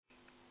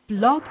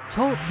Blog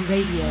Talk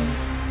Radio.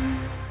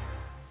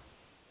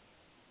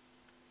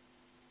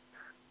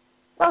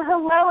 Well,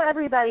 hello,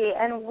 everybody,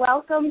 and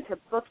welcome to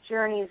Book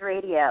Journeys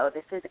Radio.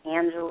 This is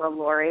Angela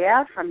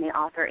Lauria from the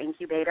Author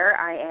Incubator.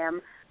 I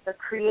am the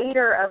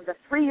creator of the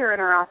Free Your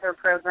Inner Author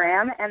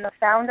program and the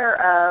founder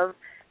of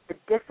the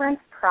Difference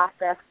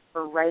Process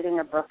for Writing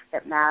a Book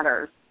That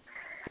Matters.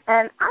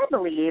 And I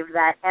believe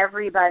that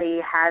everybody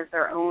has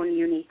their own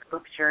unique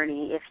book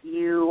journey. If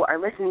you are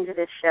listening to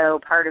this show,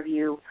 part of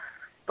you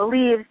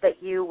believes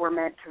that you were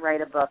meant to write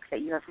a book,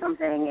 that you have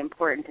something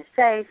important to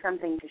say,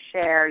 something to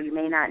share. You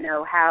may not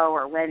know how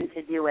or when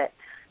to do it,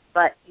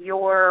 but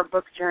your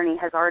book journey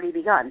has already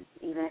begun,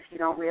 even if you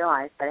don't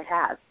realize that it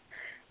has.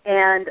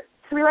 And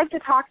so we like to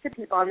talk to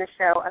people on the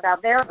show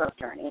about their book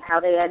journey, how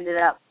they ended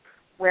up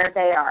where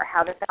they are,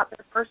 how they got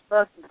their first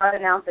book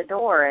button out the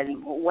door,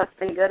 and what's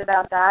been good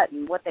about that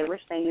and what they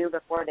wish they knew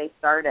before they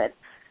started.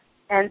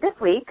 And this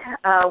week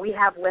we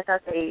have with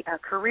us a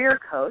career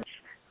coach,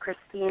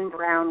 Christine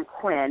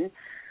Brown-Quinn.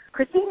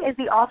 Christine is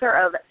the author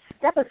of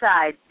Step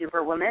Aside,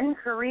 Superwoman,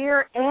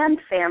 Career and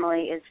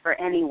Family is for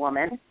Any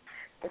Woman.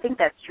 I think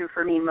that's true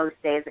for me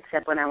most days,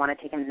 except when I want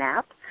to take a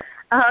nap.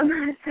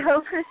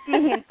 So,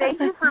 Christine, thank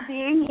you for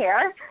being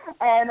here,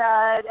 and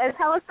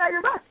tell us about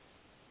your book.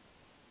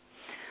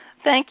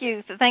 Thank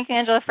you,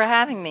 Angela, for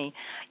having me.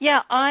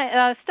 Yeah,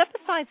 Step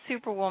Aside,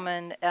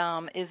 Superwoman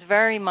is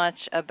very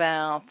much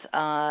about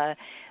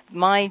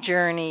my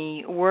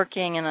journey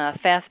working in a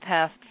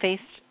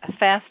fast-paced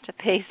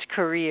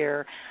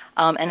career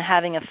and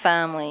having a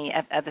family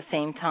at the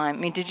same time. I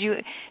mean, do you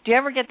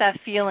ever get that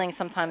feeling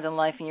sometimes in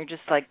life, and you're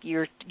just like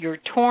you're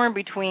torn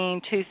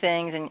between two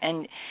things,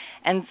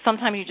 and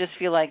sometimes you just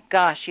feel like,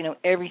 gosh,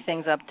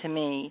 everything's up to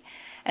me.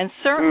 And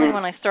certainly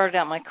when I started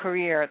out my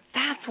career,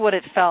 that's what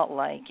it felt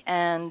like.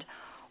 And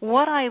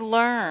what I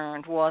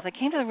learned was I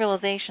came to the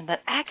realization that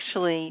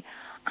actually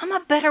I'm a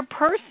better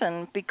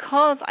person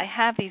because I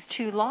have these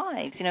two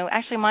lives.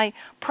 Actually my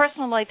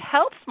personal life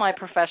helps my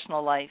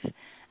professional life,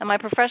 and my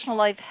professional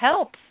life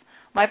helps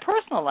my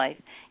personal life.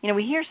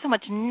 We hear so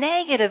much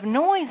negative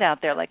noise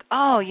out there, like,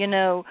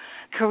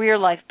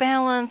 career-life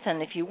balance,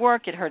 and if you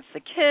work, it hurts the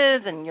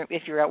kids, and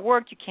if you're at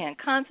work, you can't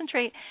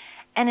concentrate.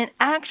 And in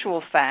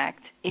actual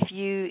fact, if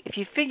you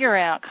figure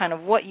out kind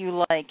of what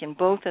you like in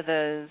both of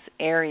those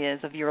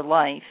areas of your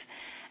life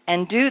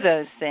and do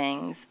those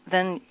things,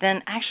 then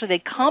actually they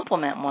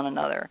complement one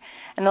another.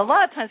 And a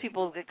lot of times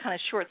people get kind of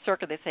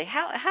short-circuited. They say,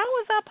 how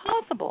is that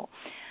possible?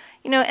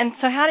 And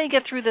so how do you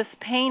get through this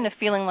pain of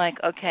feeling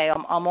like, okay,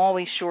 I'm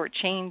always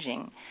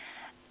shortchanging?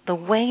 The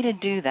way to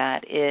do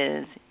that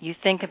is you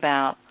think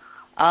about,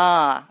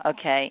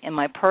 okay, in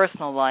my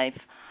personal life,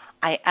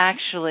 I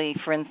actually,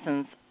 for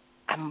instance,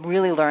 I'm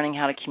really learning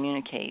how to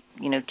communicate.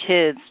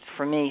 Kids,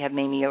 for me, have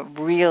made me a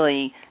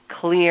really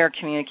clear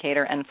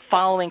communicator and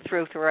following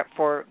through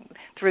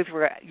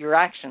your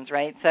actions,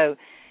 right? So,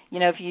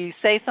 if you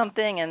say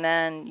something and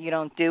then you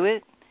don't do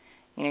it,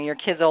 your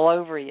kid's all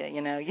over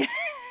you,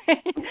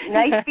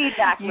 Nice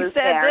feedback loop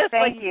there.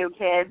 Thank you,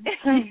 kids.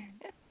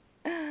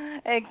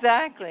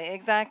 Exactly.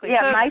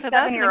 Yeah, my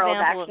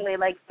 7-year-old actually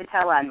likes to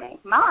tell on me.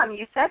 Mom,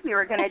 you said we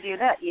were going to do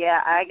that.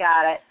 Yeah, I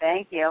got it.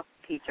 Thank you,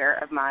 teacher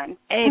of mine.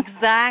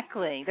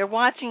 Exactly. They're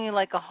watching you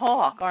like a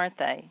hawk, aren't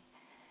they?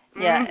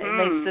 Yeah,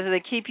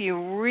 they keep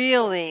you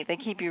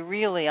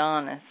really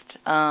honest.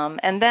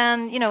 And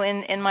then,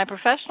 in my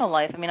professional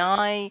life,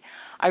 I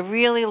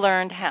really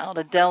learned how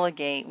to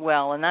delegate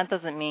well, and that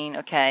doesn't mean,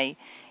 okay,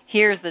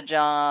 here's the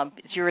job,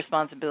 it's your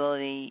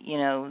responsibility,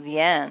 the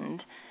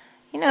end.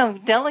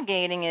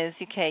 Delegating is,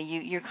 okay,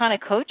 you're kind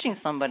of coaching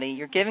somebody.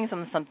 You're giving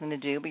them something to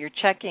do, but you're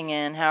checking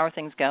in, how are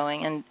things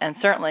going? And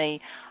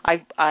certainly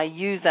I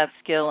use that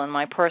skill in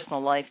my personal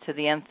life to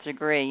the nth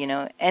degree.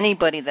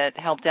 Anybody that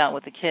helped out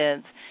with the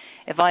kids,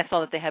 if I saw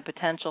that they had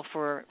potential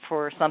for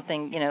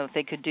something, if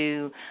they could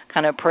do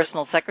kind of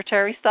personal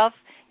secretary stuff,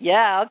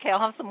 yeah, okay, I'll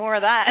have some more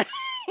of that.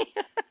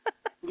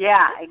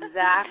 Yeah,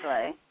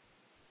 exactly.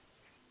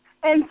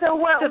 And so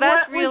what was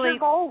your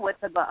goal with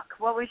the book?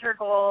 What was your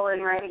goal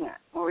in writing it?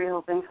 What were you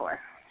hoping for?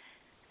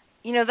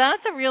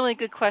 That's a really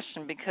good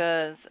question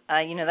because,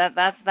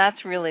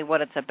 that's really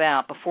what it's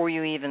about. Before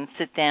you even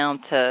sit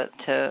down to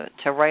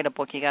write a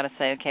book, you got to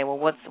say, okay, well,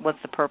 what's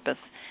the purpose?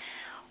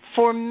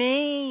 For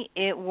me,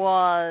 it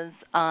was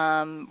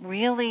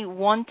really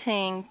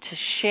wanting to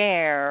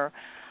share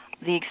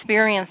the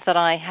experience that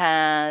I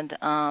had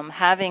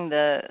having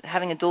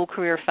a dual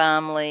career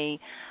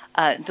family.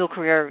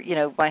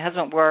 My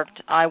husband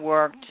worked, I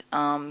worked,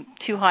 2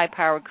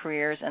 high-powered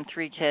careers and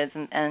 3 kids,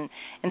 and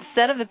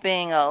instead of it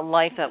being a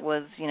life that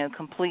was,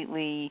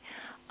 completely,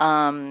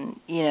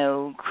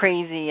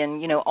 crazy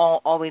and,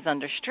 always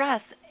under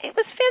stress, it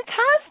was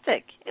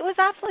fantastic. It was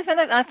absolutely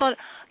fantastic. And I thought,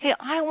 okay,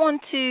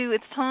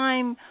 it's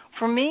time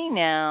for me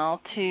now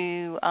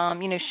to,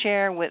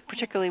 share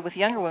particularly with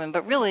younger women,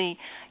 but really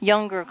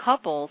younger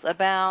couples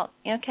about,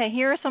 okay,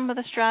 here are some of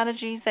the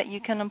strategies that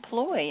you can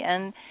employ,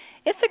 and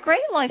it's a great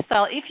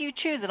lifestyle if you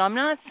choose it. I'm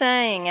not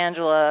saying,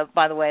 Angela,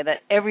 by the way,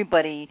 that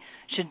everybody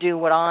should do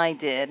what I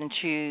did and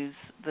choose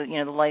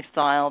the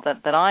lifestyle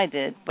that I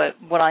did. But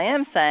what I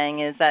am saying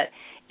is that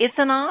it's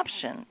an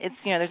option. It's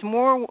there's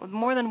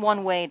more than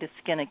one way to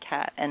skin a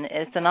cat, and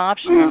it's an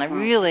option. And I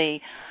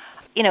really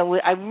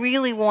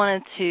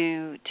wanted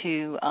to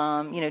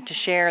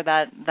share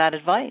that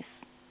advice.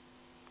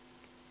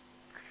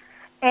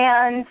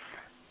 And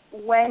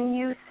when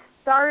you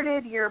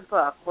started your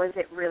book, was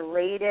it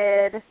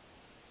related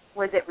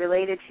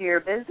to your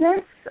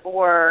business,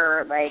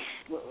 or like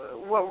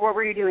what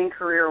were you doing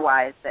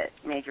career-wise that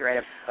made you write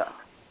a book?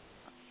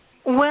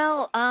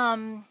 Well,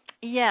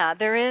 yeah,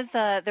 there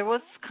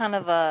was kind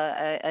of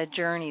a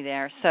journey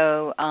there.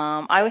 So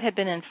I had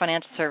been in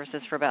financial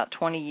services for about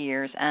 20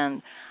 years,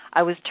 and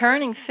I was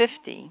turning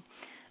 50.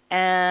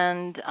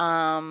 And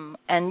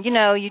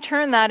you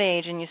turn that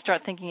age and you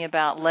start thinking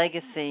about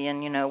legacy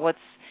and what's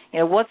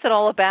it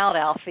all about,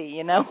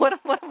 Alfie?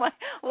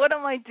 What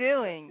am I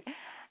doing?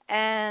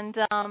 And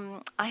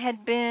I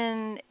had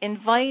been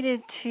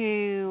invited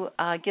to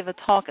give a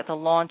talk at the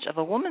launch of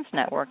a women's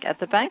network at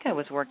the bank I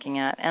was working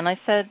at, and I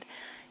said,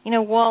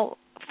 well,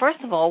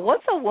 first of all,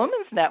 what's a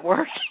women's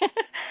network?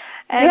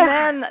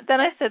 And then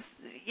I said,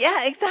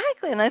 yeah,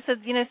 exactly. And I said,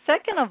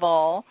 second of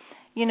all,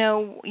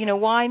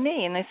 why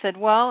me? And they said,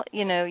 well,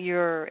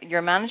 you're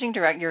a managing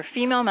director, you're a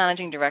female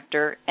managing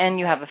director, and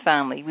you have a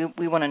family.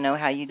 We want to know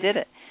how you did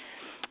it.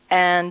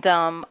 And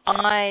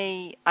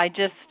I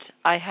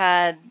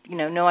had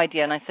no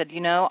idea, and I said,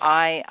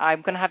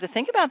 I'm going to have to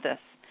think about this.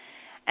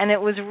 And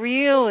it was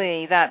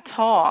really that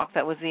talk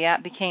that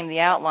became the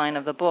outline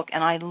of the book,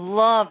 and I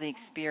love the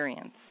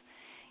experience.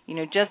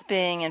 Just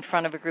being in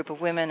front of a group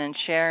of women and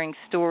sharing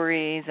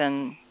stories,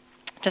 and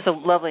just a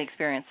lovely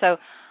experience. So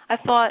I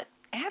thought,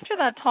 after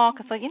that talk,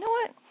 I thought, you know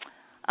what?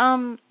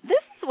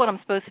 This is what I'm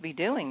supposed to be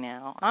doing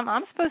now.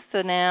 I'm supposed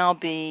to now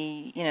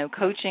be,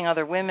 coaching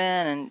other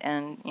women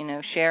and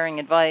sharing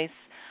advice.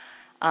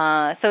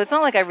 So it's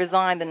not like I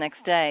resigned the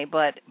next day,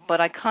 but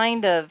I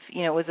kind of,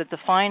 it was a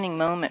defining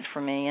moment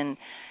for me.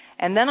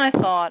 And then I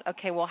thought,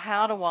 okay, well,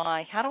 how do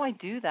I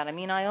do that? I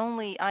mean, I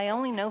only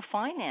know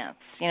finance.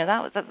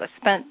 I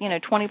spent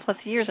 20 plus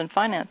years in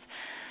finance.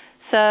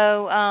 So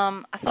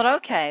I thought,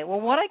 okay,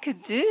 well, what I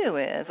could do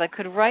is I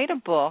could write a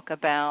book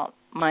about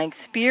my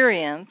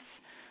experience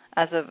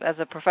as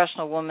a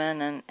professional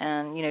woman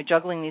and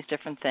juggling these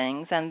different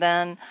things, and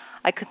then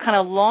I could kind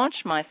of launch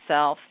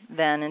myself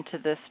then into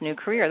this new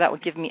career. That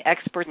would give me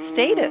expert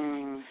status.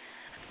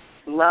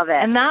 Love it.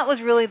 And that was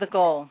really the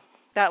goal.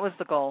 That was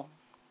the goal.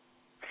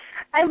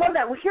 I love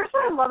that. Well, here's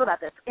what I love about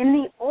this. In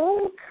the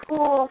old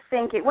school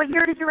thinking, what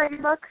year did you write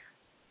your book?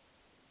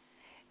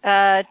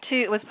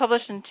 It was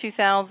published in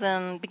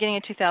beginning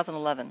of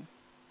 2011.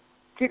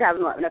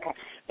 2011, okay.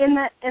 In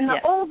the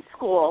old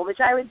school, which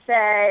I would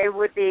say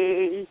would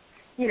be,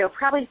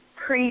 probably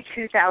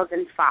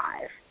pre-2005,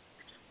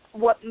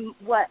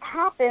 what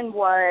happened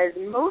was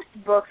most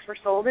books were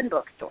sold in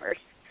bookstores,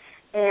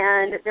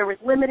 and there was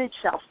limited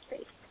shelf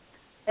space.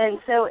 And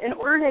so in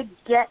order to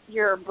get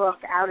your book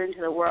out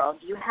into the world,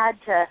 you had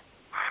to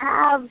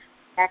have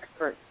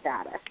expert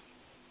status.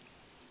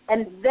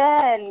 And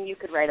then you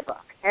could write a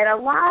book. And a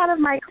lot of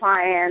my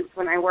clients,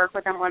 when I work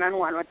with them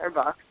one-on-one with their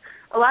books,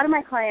 a lot of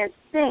my clients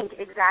think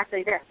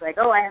exactly this, like,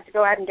 oh, I have to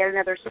go out and get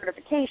another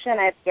certification,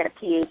 I have to get a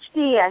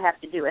PhD, I have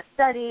to do a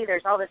study,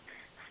 there's all this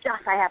stuff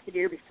I have to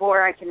do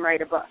before I can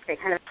write a book. They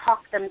kind of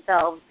talk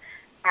themselves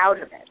out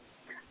of it.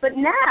 But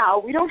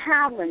now we don't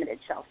have limited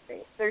shelf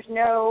space. There's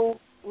no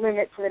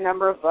limit to the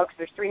number of books.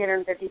 There's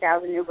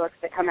 350,000 new books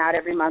that come out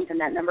every month, and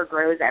that number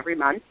grows every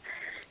month.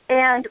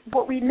 And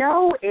what we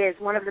know is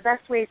one of the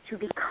best ways to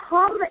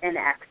become an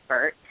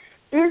expert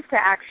is to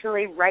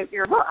actually write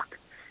your book.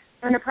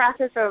 In the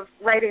process of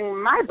writing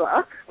my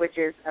book, which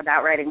is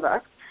about writing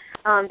books,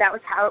 that was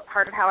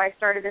part of how I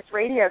started this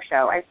radio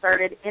show. I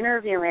started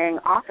interviewing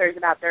authors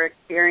about their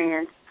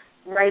experience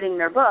writing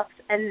their books,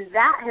 and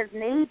that has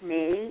made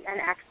me an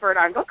expert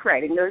on book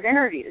writing, those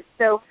interviews.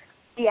 So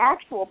the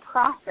actual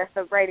process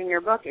of writing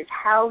your book is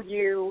how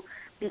you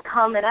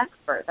become an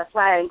expert. That's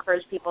why I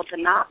encourage people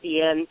to not be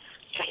in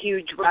a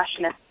huge rush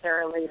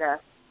necessarily to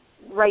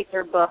write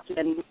their book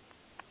in,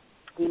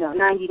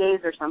 90 days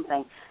or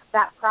something.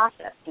 That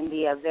process can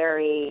be a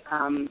very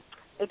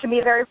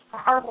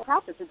powerful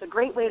process. It's a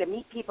great way to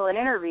meet people and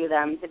interview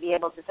them, to be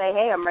able to say,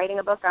 hey, I'm writing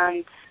a book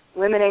on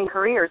women in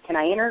careers. Can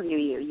I interview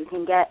you? You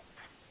can get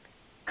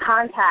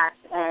contact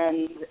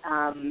and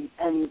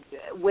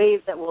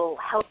ways that will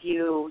help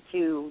you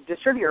to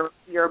distribute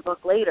your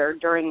book later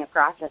during the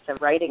process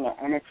of writing it.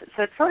 And it's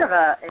sort of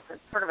a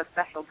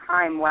special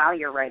time while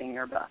you're writing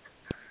your book.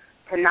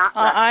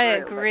 I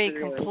agree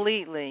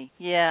completely.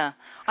 Yeah,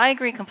 I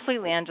agree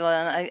completely, Angela.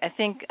 And I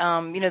think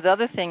the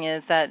other thing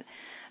is that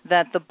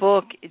the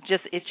book it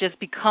just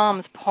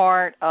becomes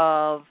part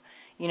of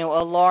a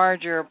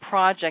larger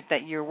project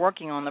that you're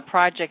working on. The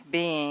project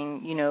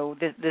being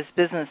this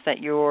business that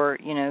you're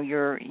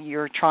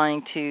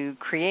trying to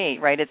create.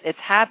 Right? It's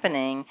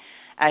happening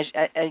as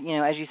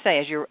you say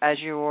as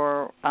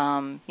you're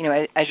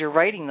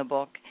writing the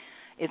book.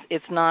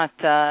 It's not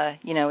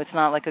it's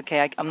not like,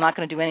 okay, I'm not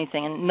going to do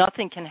anything, and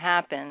nothing can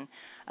happen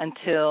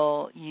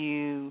until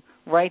you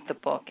write the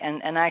book.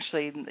 And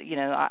actually,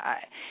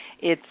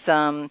 it's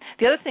the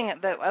other thing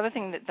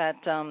that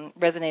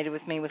resonated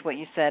with me with what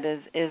you said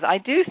is I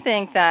do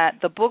think that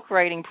the book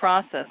writing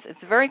process, it's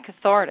very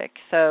cathartic.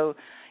 So,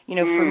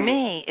 for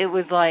me, it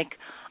was like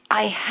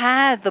I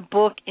had the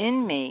book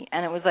in me,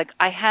 and it was like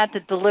I had to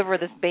deliver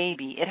this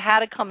baby. It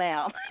had to come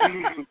out.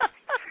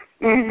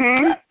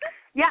 Mhm.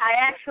 Yeah, I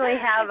actually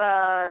have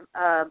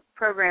a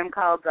program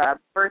called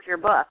Birth Your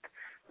Book,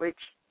 which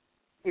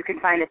you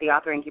can find at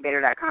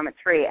theauthorincubator.com. It's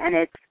free, and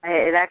it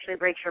actually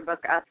breaks your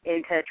book up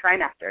into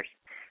trimesters,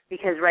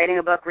 because writing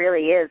a book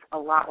really is a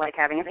lot like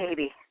having a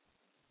baby.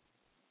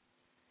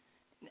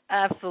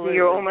 Absolutely.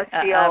 You almost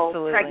feel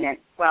pregnant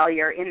while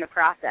you're in the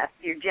process.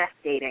 You're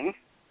gestating.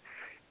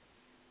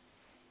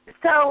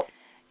 So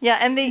yeah,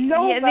 and the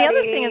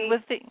other thing is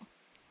with the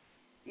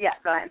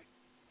go ahead.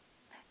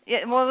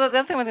 Yeah, well, the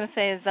other thing I was going to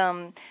say is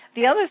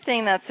the other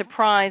thing that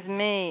surprised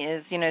me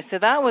is, so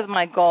that was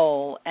my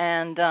goal,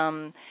 and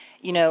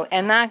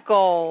and that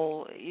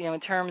goal, in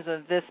terms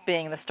of this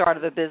being the start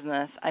of a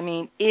business, I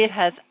mean, it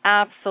has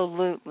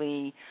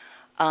absolutely,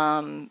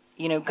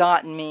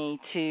 gotten me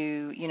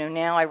to,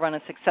 now I run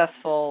a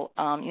successful,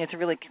 it's a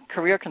really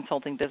career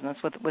consulting business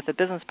with a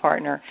business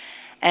partner,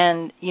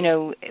 and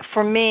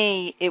for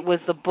me, it was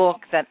the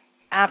book that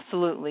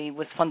absolutely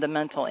was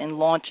fundamental in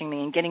launching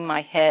me and getting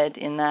my head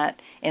in that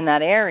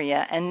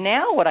area. And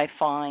now what I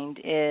find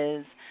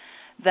is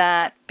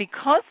that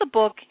because the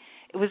book,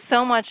 it was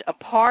so much a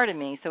part of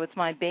me, so it's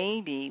my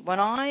baby, when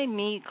I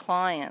meet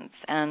clients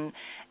and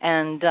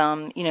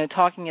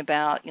talking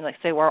about, like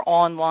say our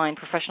online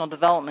professional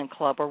development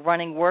club or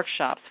running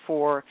workshops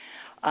for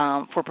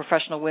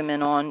professional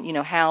women on,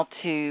 how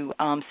to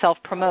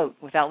self-promote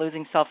without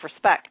losing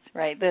self-respect,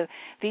 right?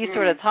 These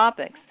sort of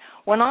topics.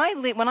 When I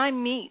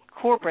meet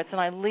corporates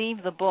and I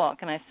leave the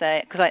book and I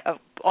say, because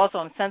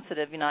I'm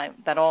sensitive,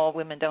 that all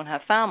women don't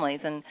have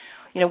families, and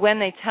when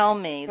they tell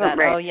me that,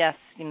 oh yes,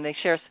 they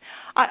share,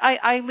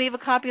 I leave a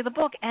copy of the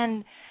book,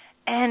 and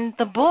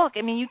the book,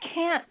 I mean, you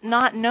can't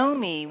not know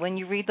me when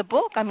you read the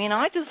book. I mean,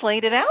 I just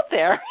laid it out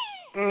there.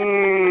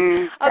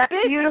 That's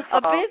beautiful.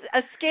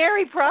 A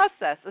scary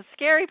process,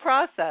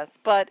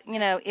 but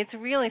it's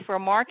really for a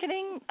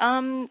marketing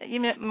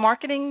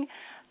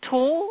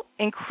tool,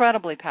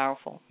 incredibly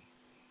powerful.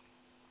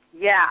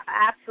 Yeah,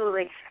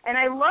 absolutely. And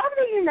I love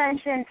that you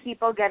mentioned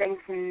people getting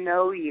to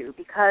know you,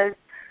 because,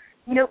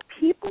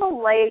 people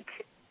like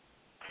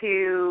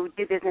to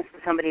do business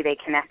with somebody they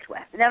connect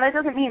with. Now, that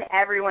doesn't mean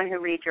everyone who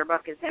reads your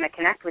book is going to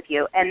connect with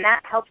you, and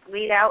that helps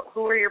weed out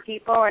who are your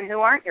people and who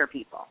aren't your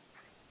people.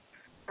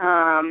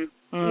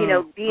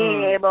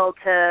 Being able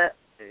to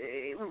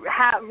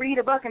read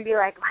a book and be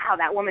like, wow,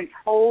 that woman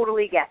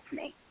totally gets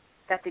me.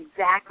 That's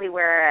exactly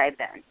where I've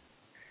been.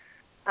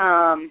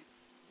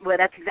 Well,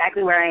 that's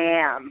exactly where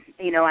I am.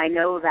 I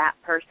know that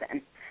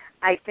person.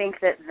 I think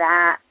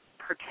that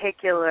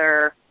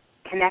particular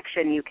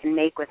connection you can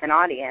make with an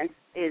audience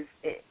it's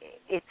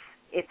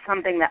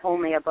something that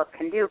only a book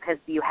can do, because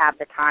you have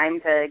the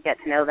time to get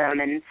to know them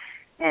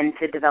and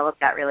to develop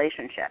that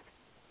relationship.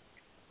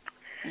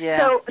 Yeah.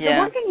 So the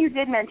one thing you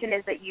did mention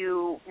is that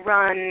you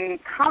run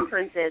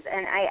conferences,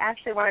 and I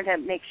actually wanted to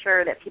make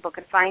sure that people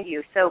could find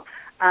you. So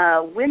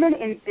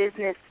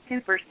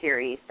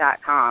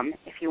womeninbusinesssuperseries.com,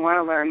 if you want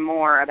to learn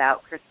more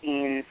about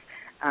Christine's,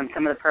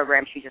 some of the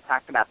programs she just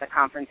talked about, the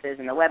conferences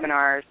and the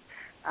webinars,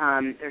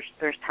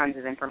 there's tons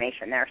of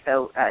information there.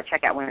 So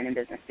check out Women in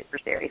Business Super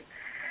Series.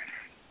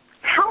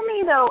 Tell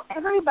me, though,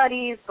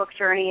 everybody's book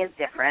journey is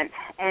different,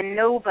 and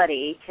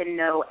nobody can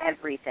know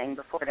everything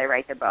before they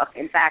write their book.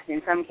 In fact,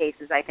 in some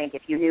cases, I think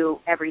if you knew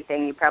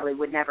everything, you probably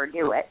would never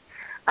do it,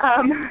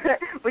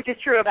 which is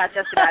true about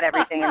just about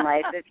everything in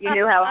life. If you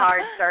knew how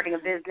hard starting a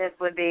business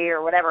would be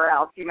or whatever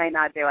else, you might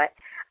not do it.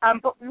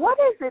 But what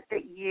is it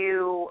that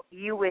you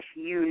wish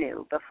you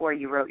knew before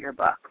you wrote your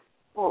book?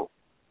 Well,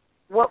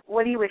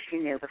 what do you wish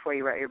you knew before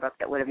you wrote your book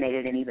that would have made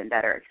it an even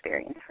better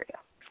experience for you?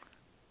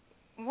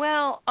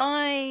 Well,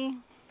 I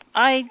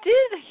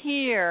did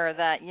hear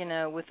that,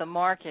 with the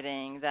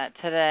marketing, that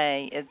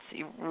today it's,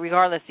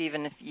 regardless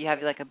even if you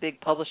have like a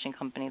big publishing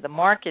company, the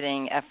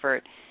marketing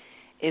effort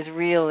is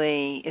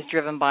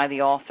driven by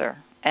the author.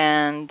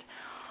 And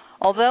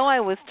although I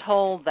was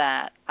told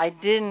that, I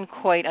didn't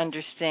quite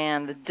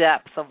understand the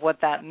depth of what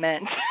that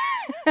meant.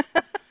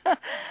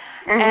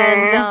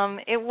 And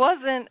it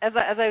wasn't, as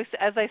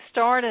I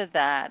started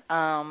that,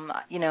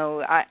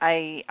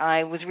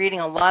 I was reading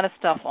a lot of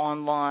stuff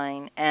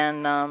online,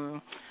 and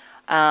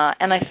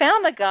I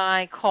found a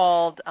guy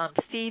called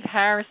Steve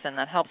Harrison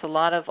that helps a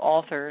lot of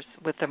authors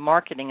with the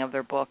marketing of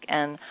their book,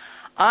 and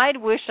I'd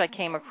wish I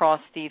came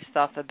across Steve's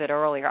stuff a bit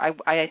earlier.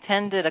 I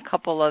attended a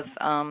couple of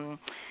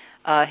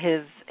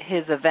his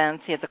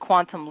events. He has a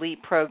Quantum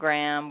Leap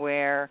program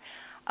where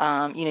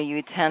you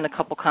attend a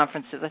couple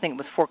conferences. I think it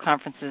was 4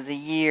 conferences a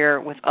year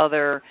with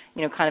other,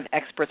 kind of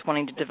experts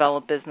wanting to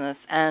develop business.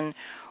 And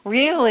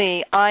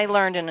really, I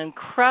learned an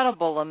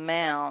incredible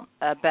amount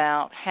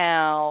about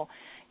how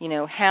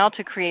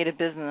to create a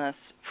business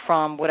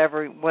from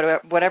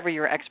whatever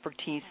your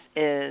expertise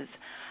is.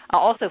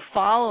 Also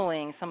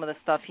following some of the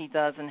stuff he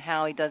does and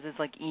how he does his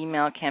like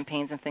email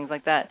campaigns and things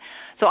like that.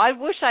 So I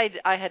wish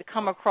I had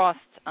come across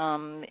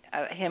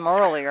him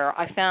earlier.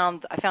 I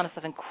found his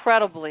stuff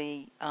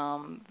incredibly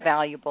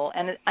valuable,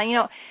 and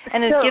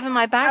given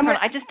my background,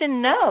 I just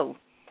didn't know.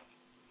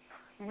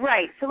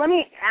 Right. So let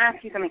me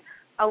ask you something.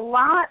 A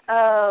lot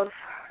of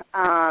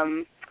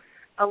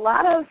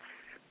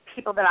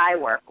people that I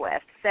work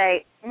with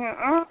say,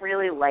 I don't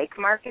really like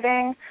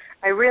marketing.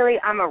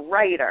 I'm a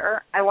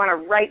writer. I want to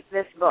write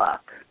this book.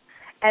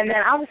 And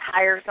then I'll just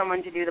hire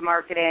someone to do the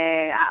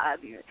marketing.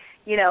 I'm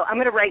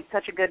going to write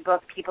such a good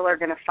book, people are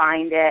going to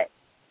find it.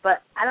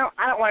 But I don't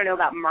want to know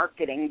about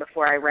marketing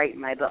before I write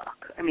my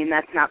book. I mean,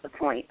 that's not the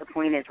point. The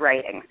point is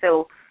writing.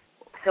 So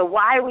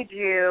why do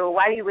you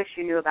wish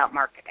you knew about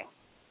marketing?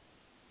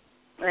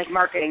 Like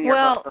marketing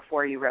your book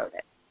before you wrote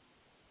it?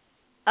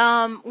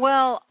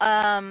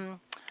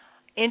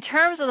 In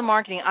terms of the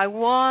marketing, I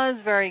was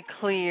very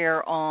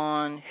clear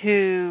on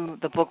who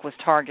the book was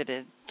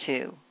targeted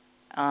to,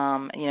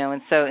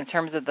 and so in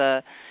terms of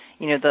the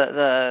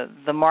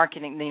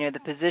marketing, the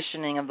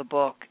positioning of the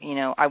book,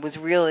 I was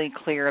really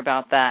clear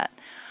about that.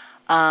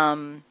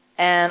 And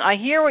I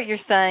hear what you're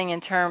saying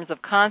in terms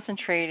of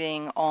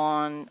concentrating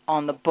on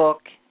the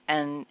book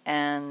and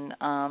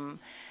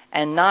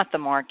not the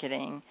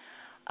marketing,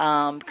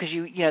 because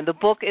the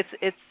book it's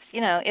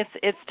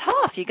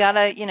tough. You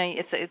gotta,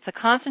 it's a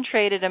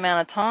concentrated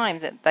amount of time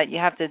that you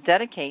have to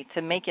dedicate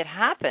to make it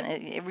happen.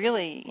 It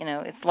really,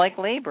 it's like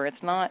labor.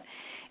 It's not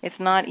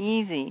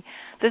easy.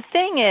 The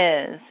thing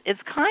is,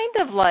 it's kind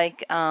of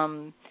like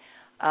a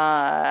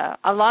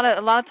lot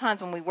of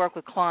times when we work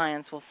with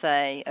clients, we'll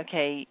say,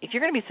 okay, if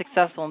you're going to be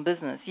successful in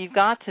business, you've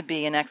got to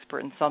be an expert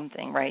in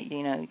something, right?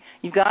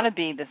 You've got to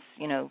be this,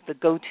 the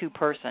go-to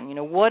person.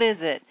 What is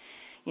it?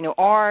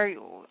 Are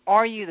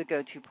you the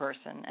go-to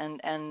person?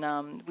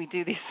 And we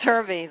do these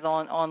surveys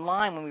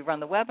online when we run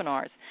the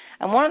webinars.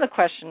 And one of the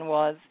questions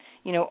was,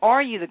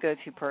 are you the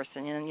go-to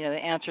person? And the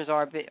answers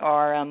are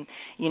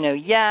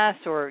yes,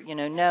 or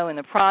no in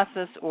the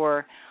process,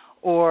 or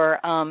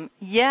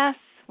yes.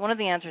 One of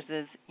the answers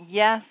is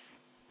yes,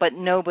 but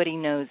nobody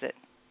knows it.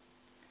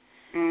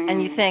 Mm-hmm.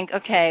 And you think,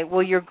 okay,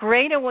 well, you're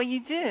great at what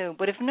you do,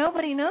 but if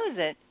nobody knows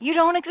it, you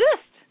don't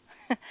exist.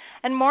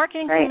 And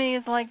marketing to me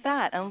is like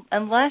that.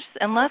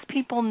 Unless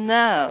people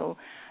know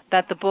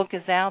that the book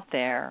is out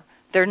there,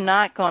 they're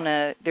not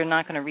gonna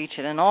reach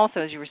it. And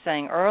also, as you were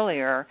saying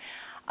earlier,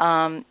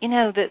 the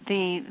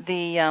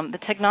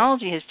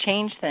technology has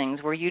changed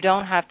things where you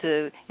don't have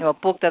to, a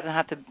book doesn't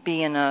have to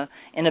be in a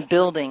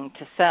building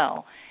to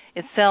sell.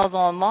 It sells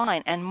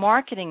online. And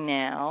marketing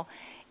now,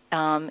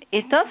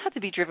 it does have to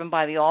be driven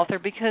by the author,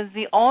 because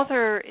the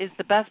author is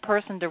the best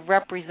person to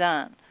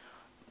represent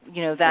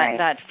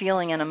that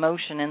feeling and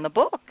emotion in the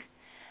book.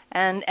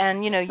 And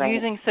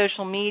using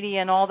social media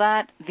and all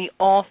that, the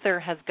author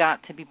has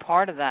got to be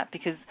part of that,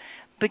 because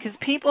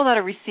people that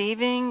are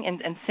receiving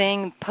and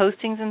seeing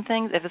postings and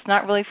things, if it's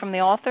not really from the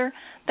author,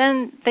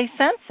 then they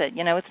sense it.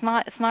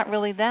 It's not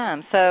really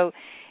them. So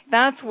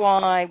that's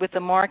why with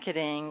the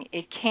marketing,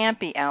 it can't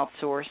be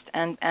outsourced,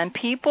 and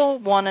people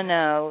want to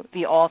know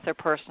the author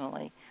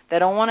personally. They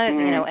don't want to,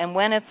 and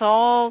when it's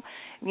all,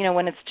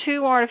 when it's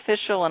too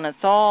artificial and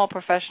it's all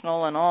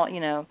professional and all,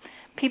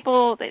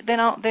 people they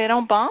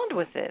don't bond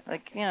with it.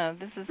 Like,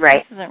 this isn't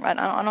right.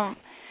 I don't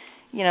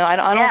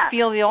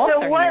feel the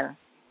author here.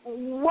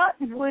 What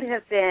would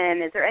have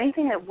been? Is there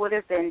anything that would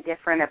have been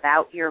different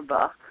about your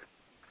book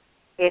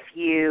if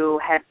you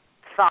had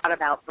thought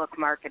about book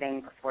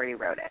marketing before you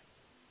wrote it?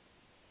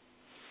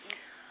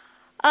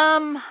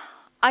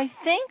 I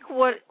think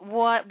what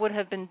would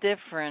have been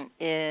different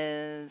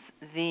is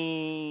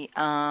the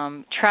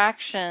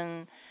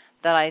traction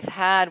that I've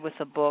had with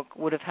the book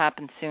would have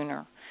happened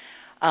sooner.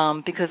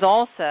 Because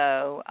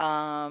also,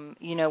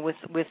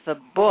 with the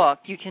book,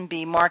 you can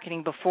be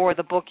marketing before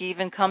the book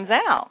even comes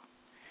out.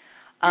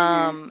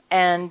 And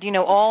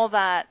all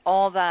that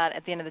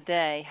at the end of the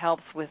day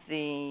helps with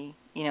the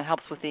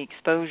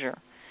exposure.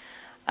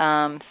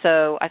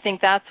 So I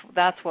think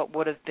that's what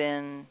would have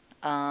been.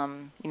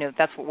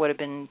 That's what would have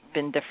been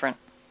different.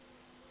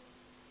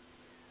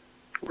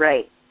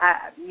 Right.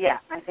 I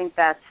think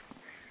that's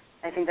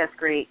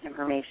great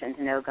information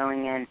to know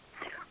going in.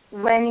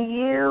 When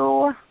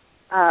you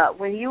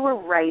were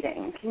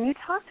writing, can you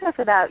talk to us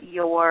about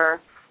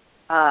your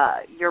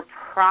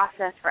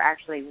process for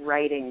actually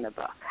writing the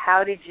book?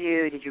 How did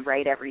you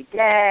write every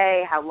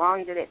day? How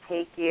long did it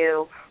take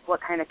you?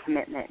 What kind of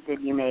commitment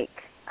did you make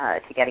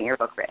to getting your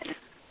book written?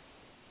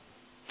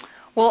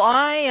 Well,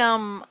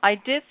 I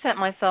did set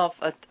myself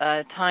a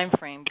time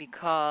frame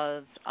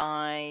because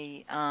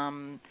I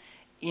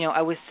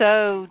was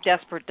so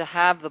desperate to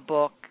have the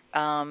book,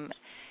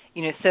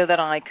 so that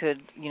I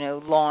could,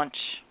 launch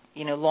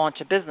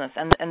a business.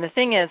 And the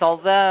thing is,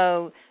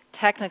 although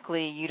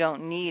technically you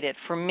don't need it,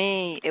 for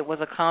me it was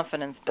a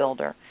confidence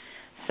builder.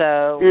 So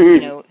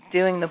so,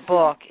 doing the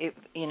book, it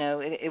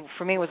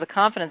for me, it was a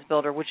confidence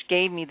builder, which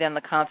gave me then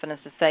the confidence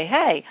to say,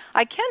 hey,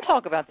 I can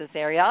talk about this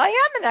area. I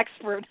am an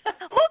expert.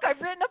 Look, I've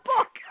written a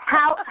book.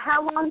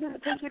 How long did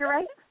it take you to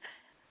write?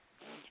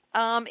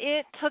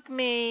 It took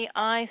me,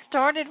 I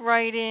started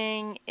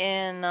writing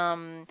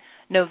in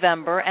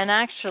November, and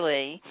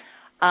actually,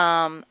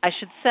 I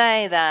should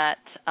say that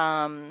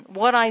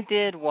what I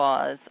did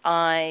was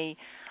I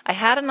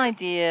had an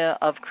idea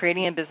of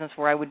creating a business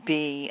where I would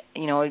be,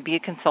 I'd be a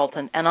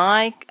consultant, and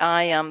I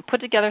put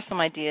together some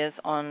ideas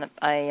on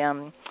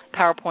some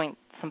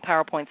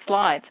PowerPoint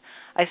slides.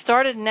 I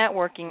started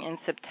networking in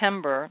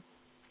September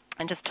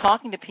and just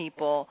talking to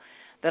people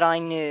that I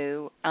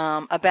knew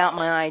about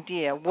my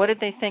idea. What did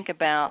they think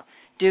about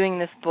doing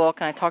this book?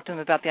 And I talked to them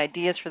about the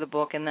ideas for the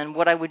book and then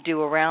what I would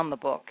do around the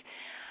book.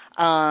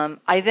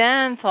 I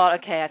then thought,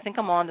 okay, I think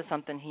I'm on to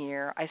something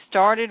here. I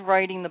started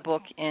writing the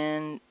book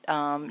in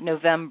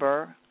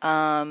November,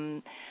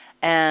 and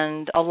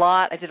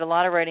I did a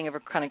lot of writing over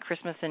kind of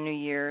Christmas and New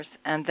Year's,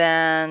 and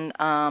then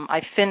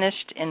I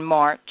finished in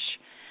March,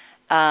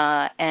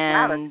 wow,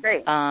 that's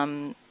great.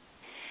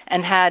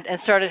 and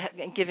started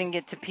giving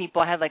it to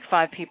people. I had like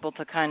 5 people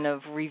to kind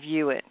of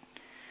review it.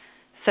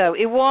 So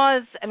it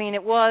was. And when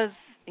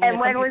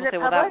was it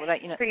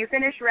published? So you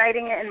finished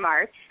writing it in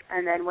March,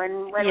 and then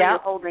when were you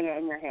holding it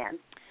in your hands?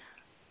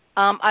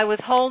 I was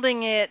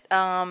holding it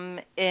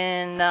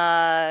in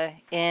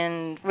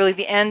really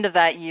the end of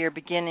that year,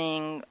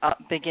 beginning of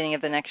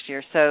the next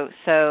year. So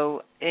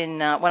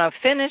when I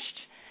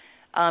finished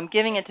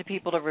giving it to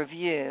people to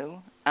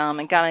review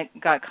and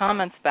got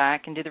comments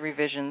back and did the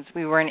revisions,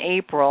 we were in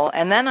April,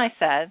 and then I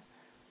said,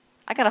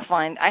 I got to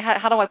find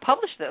how do I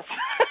publish this?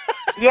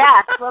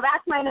 Yes, well,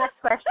 that's my next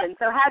question.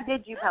 So how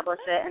did you publish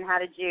it, and how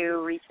did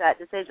you reach that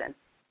decision?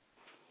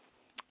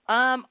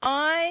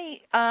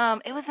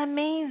 It was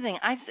amazing.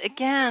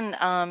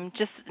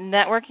 Just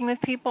networking with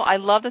people. I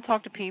love to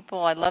talk to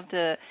people. I love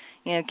to,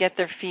 get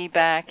their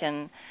feedback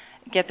and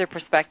get their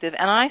perspective.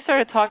 And I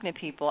started talking to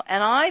people,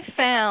 and I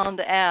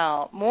found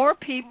out more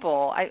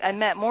people. I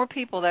met more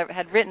people that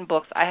had written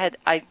books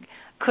I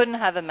couldn't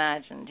have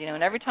imagined.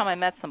 And every time I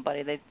met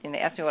somebody, they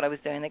asked me what I was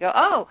doing. They go,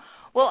 "Oh,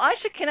 well, I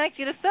should connect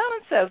you to so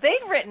and so.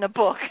 They've written a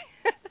book."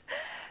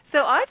 So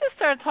I just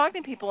started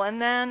talking to people,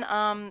 and then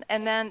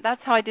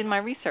that's how I did my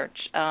research.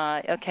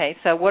 Okay,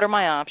 so what are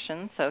my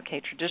options? So,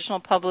 traditional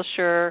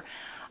publisher,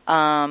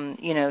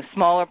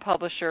 smaller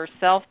publisher,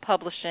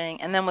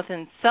 self-publishing, and then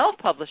within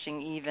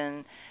self-publishing,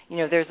 even,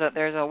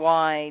 there's a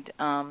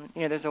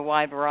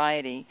wide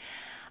variety.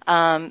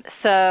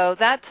 So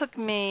that took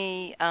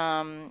me,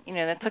 a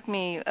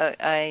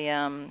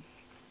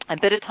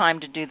bit of time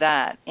to do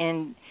that.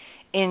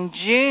 In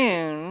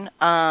June,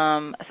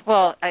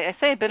 I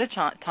say a bit of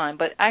time,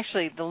 but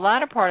actually the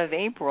latter part of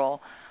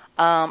April,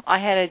 I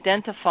had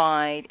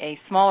identified a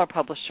smaller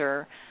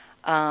publisher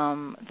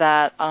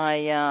that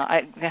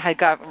I had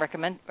got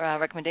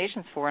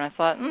recommendations for, and I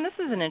thought, this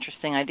is an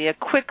interesting idea,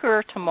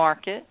 quicker to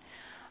market.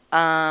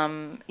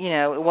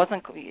 It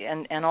wasn't,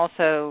 and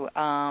also,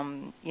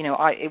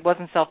 it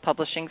wasn't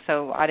self-publishing,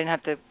 so I didn't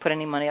have to put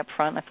any money up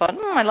front. I thought,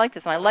 I like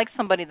this, and I like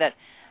somebody that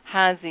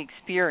has the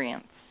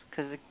experience.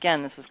 Because,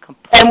 again, this was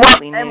completely new to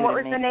me. And what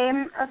was the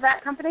name of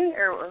that company,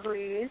 or who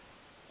you used?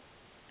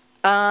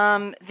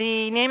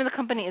 The name of the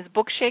company is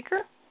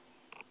Bookshaker.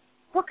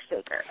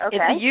 Bookshaker, okay.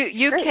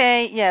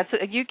 It's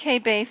a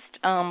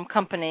UK-based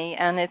company,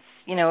 and it's,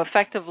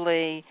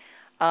 effectively,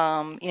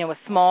 a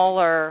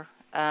smaller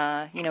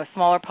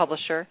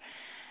publisher.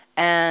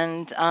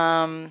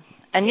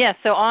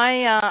 So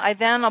I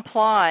then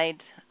applied,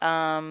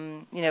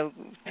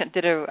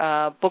 did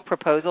a book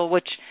proposal,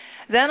 which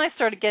then I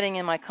started getting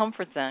in my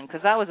comfort zone,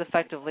 because that was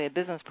effectively a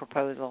business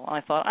proposal.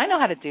 I thought, I know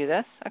how to do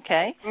this.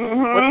 Okay,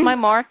 What's my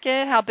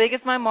market? How big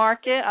is my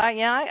market?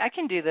 I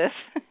can do this.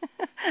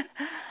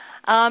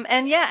 Then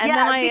and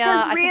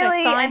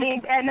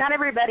not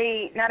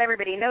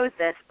everybody knows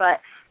this,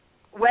 but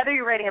whether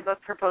you're writing a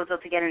book proposal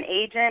to get an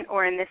agent,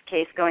 or in this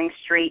case going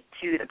straight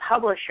to the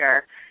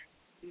publisher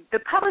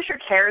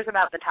cares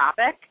about the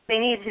topic. They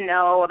need to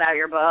know about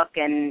your book,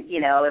 and,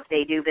 if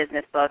they do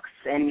business books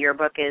and your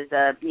book is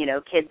a,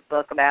 kid's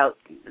book about,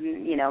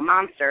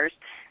 monsters,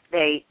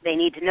 they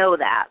need to know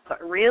that.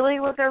 But really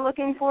what they're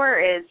looking for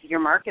is your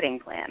marketing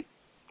plan.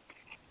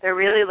 They're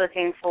really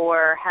looking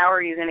for how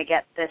are you going to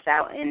get this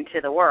out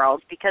into the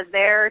world, because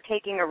they're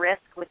taking a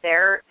risk with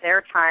their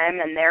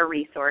time and their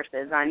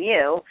resources on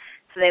you,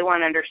 so they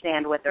want to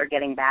understand what they're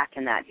getting back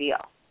in that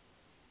deal.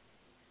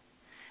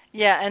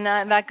 Yeah, and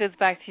that goes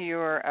back to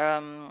your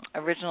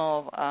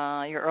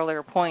your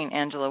earlier point,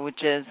 Angela,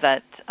 which is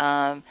that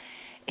I'll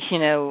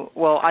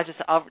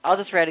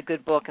just write a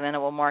good book and then it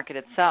will market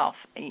itself.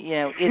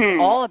 It's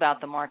all about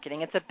the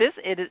marketing. It's a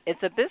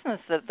business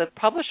that the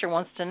publisher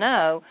wants to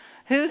know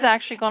who's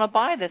actually going to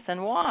buy this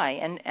and why,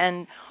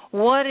 and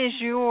what is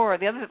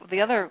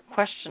the other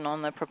question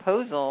on the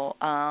proposal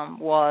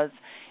was,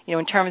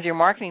 in terms of your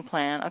marketing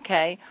plan.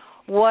 Okay.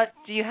 What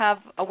do you have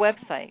a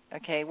website?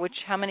 Okay,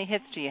 how many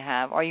hits do you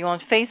have? Are you on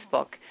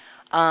Facebook?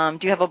 Do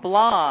you have a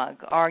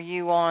blog? Are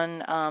you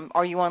on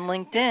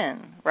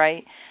LinkedIn,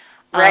 right?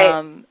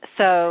 Right.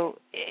 So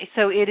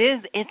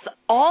it's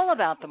all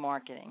about the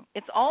marketing.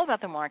 It's all about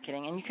the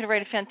marketing. And you can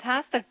write a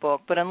fantastic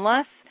book, but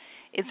unless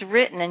it's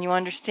written and you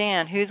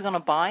understand who's going to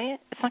buy it,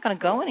 it's not going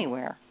to go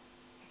anywhere.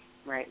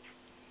 Right.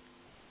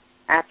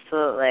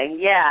 Absolutely.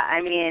 Yeah. I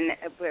mean,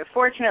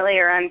 fortunately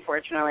or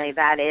unfortunately,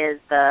 that is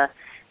the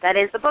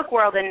book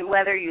world, and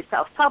whether you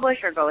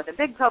self-publish or go with a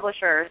big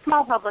publisher or a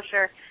small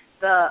publisher,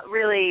 the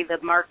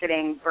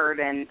marketing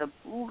burden, the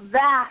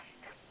vast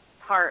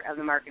part of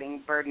the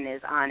marketing burden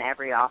is on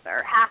every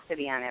author, has to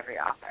be on every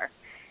author.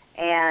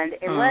 And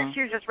unless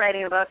you're just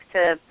writing a book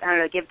to, I don't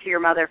know, give to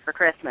your mother for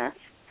Christmas,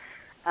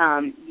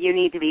 you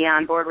need to be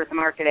on board with the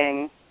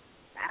marketing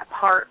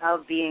part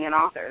of being an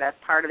author. That's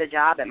part of the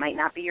job. It might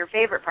not be your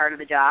favorite part of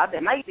the job.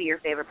 It might be your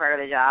favorite part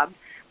of the job,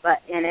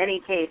 but in any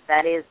case,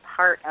 that is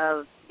part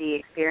of the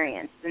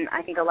experience. And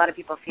I think a lot of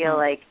people feel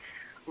like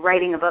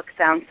writing a book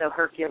sounds so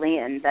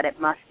Herculean that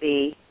it must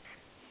be,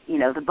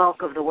 the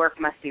bulk of the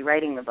work must be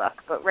writing the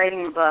book. But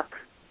writing the book,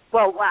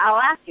 well, I'll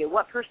ask you,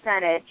 what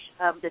percentage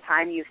of the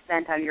time you've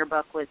spent on your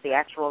book was the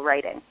actual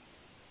writing?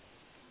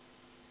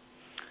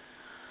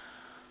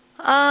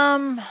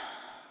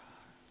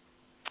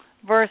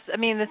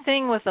 The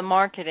thing with the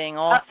marketing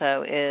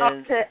also is up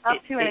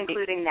to and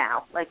including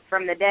now, like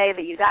from the day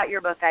that you got your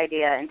book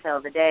idea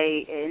until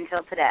today.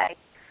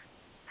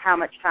 How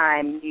much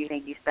time do you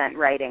think you spent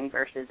writing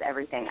versus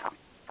everything else?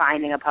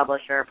 Finding a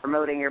publisher,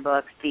 promoting your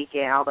book,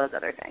 speaking, all those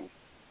other things.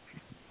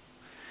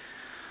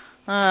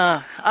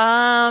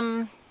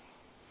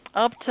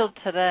 Up till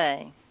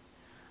today,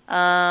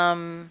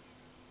 I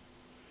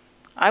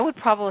would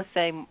probably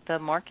say the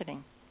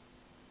marketing.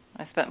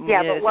 I spent.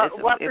 Yeah, but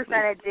what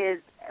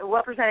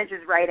percentage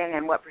is writing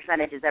and what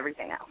percentage is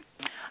everything else?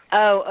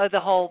 Oh, the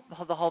whole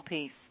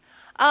piece.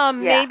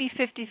 Maybe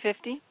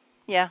 50-50.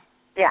 Yeah.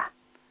 Yeah.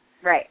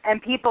 Right.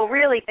 And people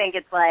really think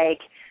it's like,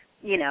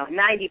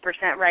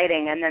 90%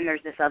 writing and then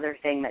there's this other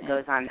thing that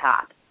goes on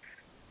top.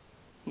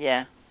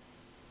 Yeah.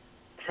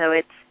 So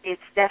it's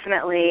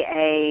definitely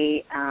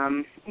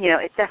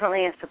it's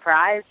definitely a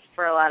surprise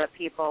for a lot of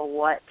people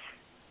what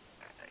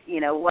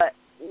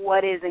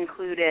is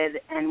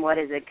included and what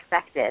is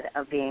expected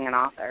of being an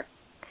author.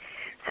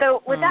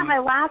 So with that, my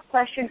last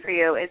question for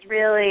you is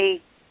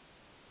really,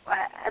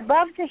 I'd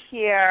love to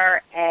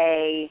hear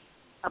a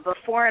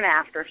before and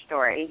after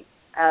story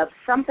of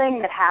something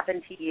that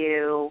happened to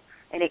you,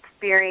 an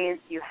experience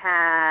you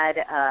had,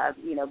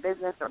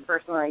 business or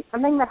personally,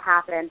 something that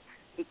happened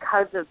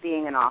because of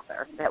being an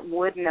author that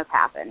wouldn't have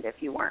happened if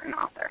you weren't an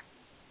author.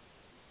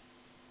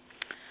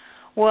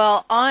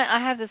 Well, I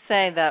have to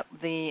say that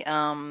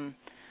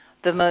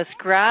the most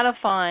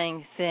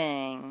gratifying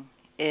thing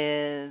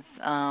is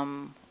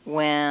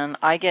when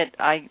I get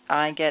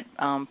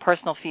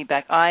personal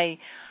feedback.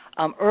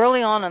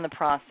 Early on in the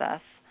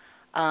process,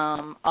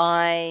 in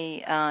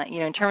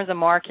terms of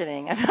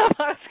marketing, I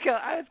was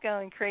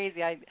going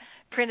crazy. I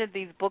printed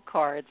these book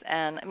cards,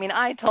 and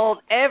I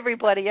told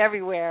everybody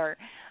everywhere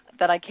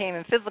that I came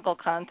in physical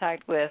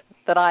contact with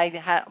that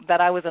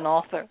I was an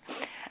author.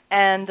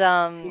 And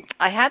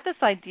I had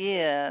this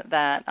idea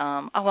that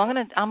I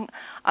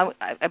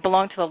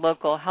belong to the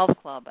local health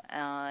club,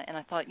 and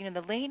I thought,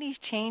 the ladies'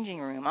 changing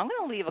room, I'm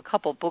going to leave a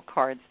couple book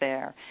cards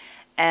there.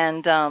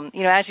 And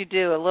as you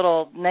do, a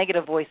little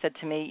negative voice said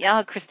to me,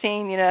 "Yeah,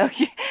 Christine,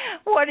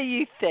 what do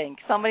you think?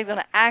 Somebody's going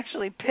to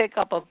actually pick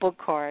up a book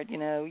card?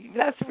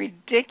 That's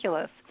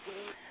ridiculous."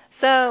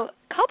 So a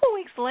couple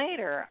weeks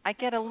later, I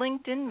get a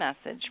LinkedIn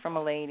message from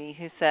a lady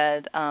who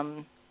said,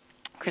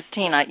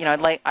 "Christine,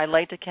 I'd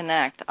like to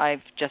connect.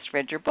 I've just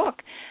read your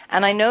book,"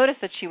 and I noticed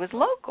that she was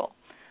local,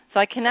 so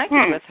I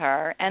connected with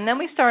her, and then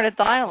we started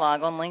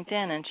dialogue on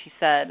LinkedIn. And she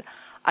said,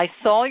 "I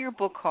saw your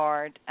book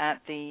card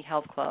at the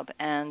health club,"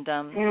 and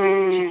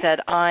she said,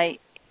 I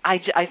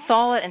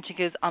saw it, and she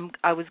goes,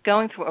 I was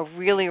going through a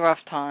really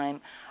rough time.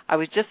 I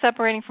was just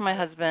separating from my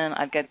husband.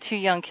 I've got 2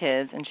 young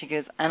kids," and she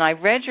goes, "and I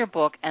read your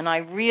book, and I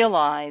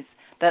realized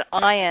that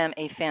I am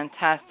a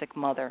fantastic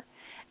mother,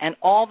 and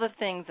all the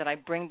things that I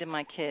bring to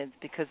my kids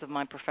because of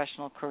my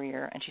professional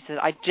career." And she said,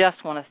 "I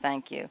just want to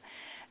thank you."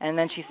 And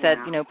then she said,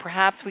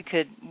 "Perhaps we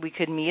could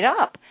meet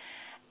up."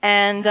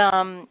 And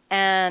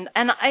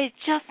it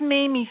just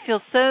made me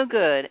feel so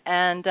good.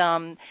 And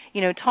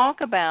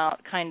talk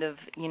about kind of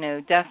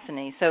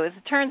destiny. So as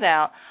it turns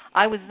out,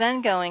 I was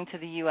then going to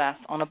the U.S.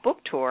 on a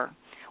book tour,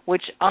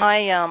 which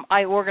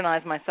I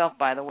organized myself,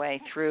 by the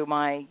way, through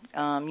my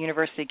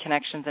university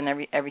connections and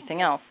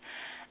everything else.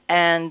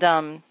 And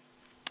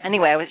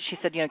anyway, she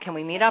said, "Can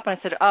we meet up?" And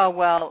I said, "Oh,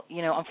 well,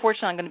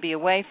 unfortunately, I'm going to be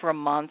away for a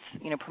month,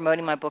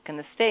 promoting my book in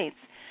the States."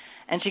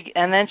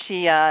 And then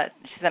she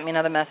sent me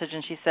another message,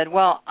 and she said,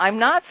 "Well, I'm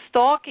not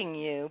stalking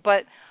you,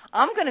 but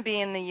I'm going to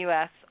be in the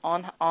U.S.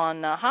 on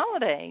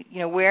holiday.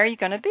 Where are you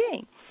going to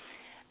be?"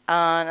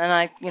 And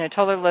I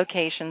told her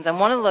locations, and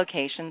one of the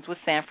locations was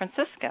San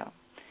Francisco.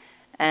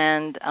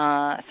 And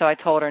so I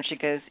told her, and she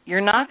goes,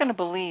 "You're not going to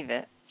believe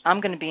it. I'm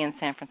going to be in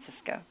San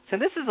Francisco." So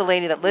this is a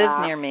lady that lives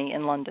near me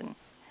in London.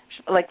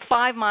 like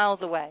 5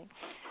 miles away.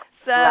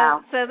 So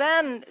wow. So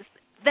then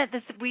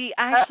we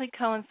actually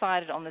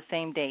coincided on the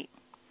same date.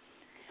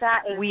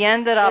 We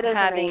ended up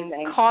having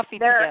coffee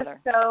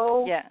together. There are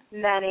so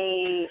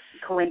many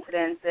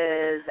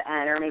coincidences,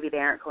 or maybe they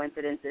aren't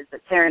coincidences, but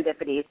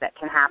serendipities that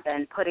can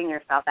happen putting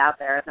yourself out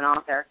there as an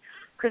author.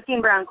 Christine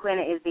Brown-Quinn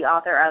is the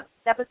author of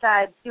Step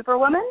Aside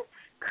Superwoman,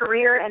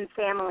 Career and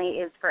Family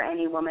is for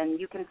Any Woman.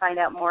 You can find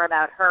out more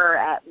about her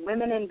at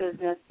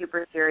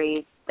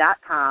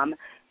womeninbusinesssuperseries.com.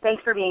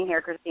 Thanks for being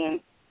here,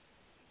 Christine.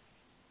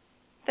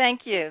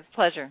 Thank you. It's a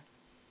pleasure.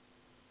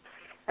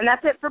 And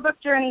that's it for Book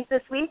Journeys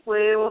this week.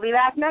 We will be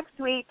back next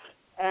week.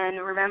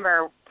 And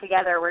remember,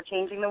 together we're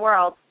changing the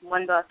world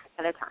one book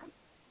at a time.